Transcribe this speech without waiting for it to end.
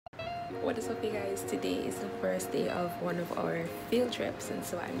What is up, you guys? Today is the first day of one of our field trips, and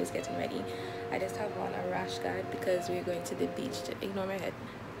so I'm just getting ready. I just have on a rash guard because we're going to the beach, to ignore my head,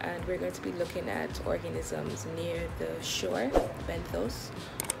 and we're going to be looking at organisms near the shore, Benthos,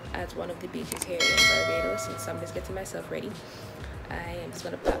 at one of the beaches here in Barbados. And so I'm just getting myself ready. I am just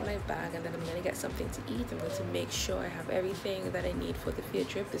going to pack my bag, and then I'm going to get something to eat. I'm going to make sure I have everything that I need for the field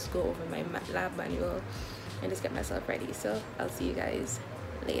trip. Just go over my lab manual and just get myself ready. So I'll see you guys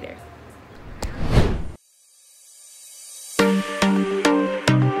later.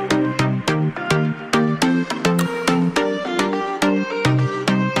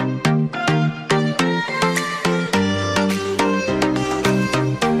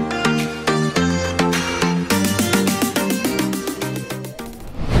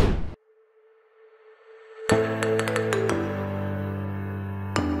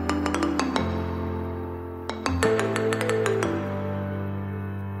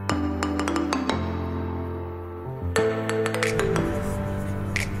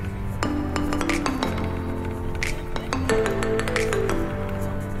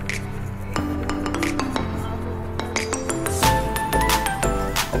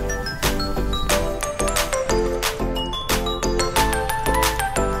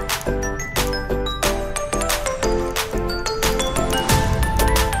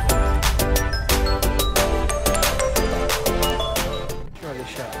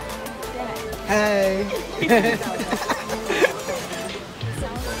 Hey.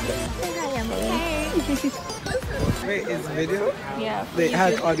 Wait, is video? Yeah. They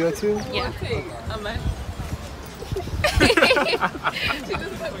had audio too? Yeah.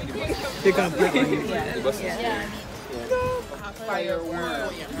 They're gonna put it on you. Yeah. Right.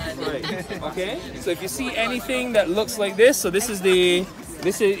 Okay. So if you see anything that looks like this, so this is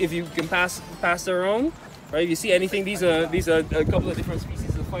if you can pass around, right? If you see anything, these are a couple of different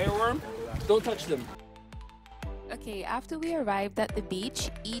species of fireworm. Don't touch them. Okay, after we arrived at the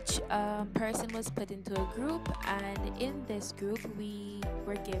beach, each person was put into a group, and in this group we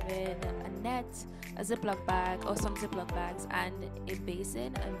were given a net, a Ziploc bag or some Ziploc bags, and a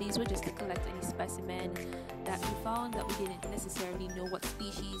basin, and these were just to collect any specimen that we found that we didn't necessarily know what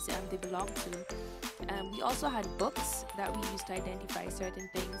species they belonged to. We also had books that we used to identify certain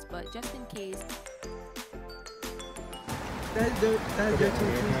things, but just in case. That's dirty.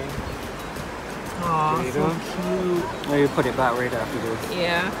 Aww, so cute. Oh, you put it back right after this.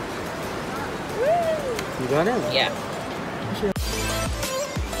 Yeah. You got it? Yeah.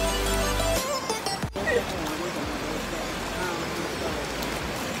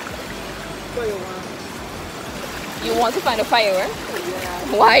 You want to find a firework?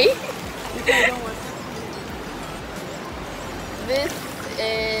 Yeah. Why? This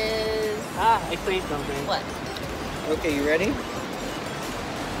is... Explain something. What? Okay, you ready?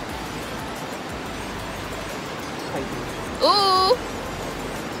 Ooh!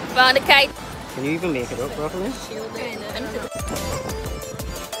 Found a kite. Can you even make it up properly?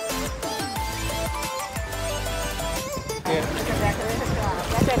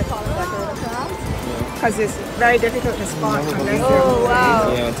 Because it's very difficult to spot. Oh,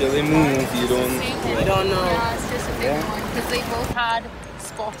 wow. Yeah, until they move, you don't. I don't know. Yeah, it's just a big one because they both had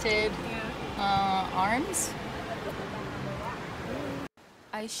spotted arms.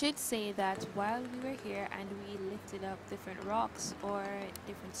 I should say that while we were here and we lifted up different rocks or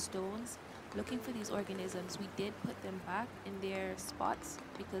different stones looking for these organisms, we did put them back in their spots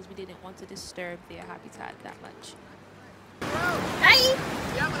because we didn't want to disturb their habitat that much. Hi!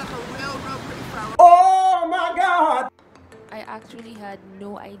 Oh my God! I actually had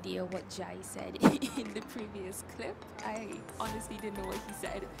no idea what Jai said in the previous clip. I honestly didn't know what he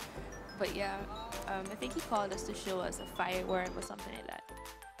said. But yeah, I think he called us to show us a fireworm or something like that.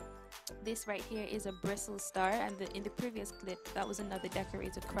 This right here is a Bristle Star, and in the previous clip, that was another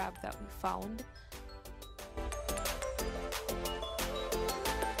decorated crab that we found.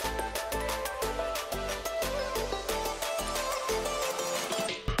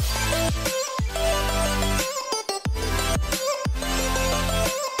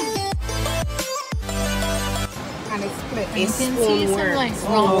 And it's split. You can see some like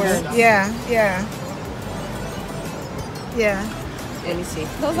small worms. Yeah. Let me see.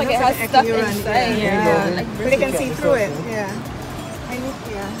 Looks like it has stuff inside. Yeah. Like But they can see through it. Yeah.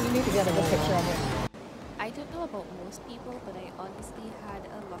 You need to get a good picture of it. I don't know about most people, but I honestly had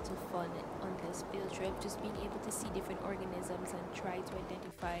a lot of fun on this field trip, just being able to see different organisms and try to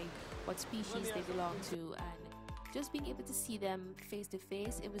identify what species they belong to, and just being able to see them face to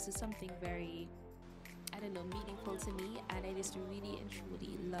face. It was just something very, I don't know, meaningful to me, and I just really and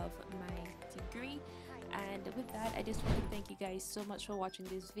truly love my degree. And with that, I just want to thank you guys so much for watching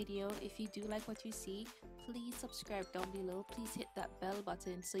this video. If you do like what you see, please subscribe down below. Please hit that bell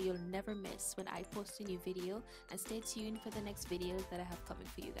button so you'll never miss when I post a new video, and stay tuned for the next videos that I have coming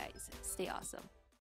for you guys. Stay awesome.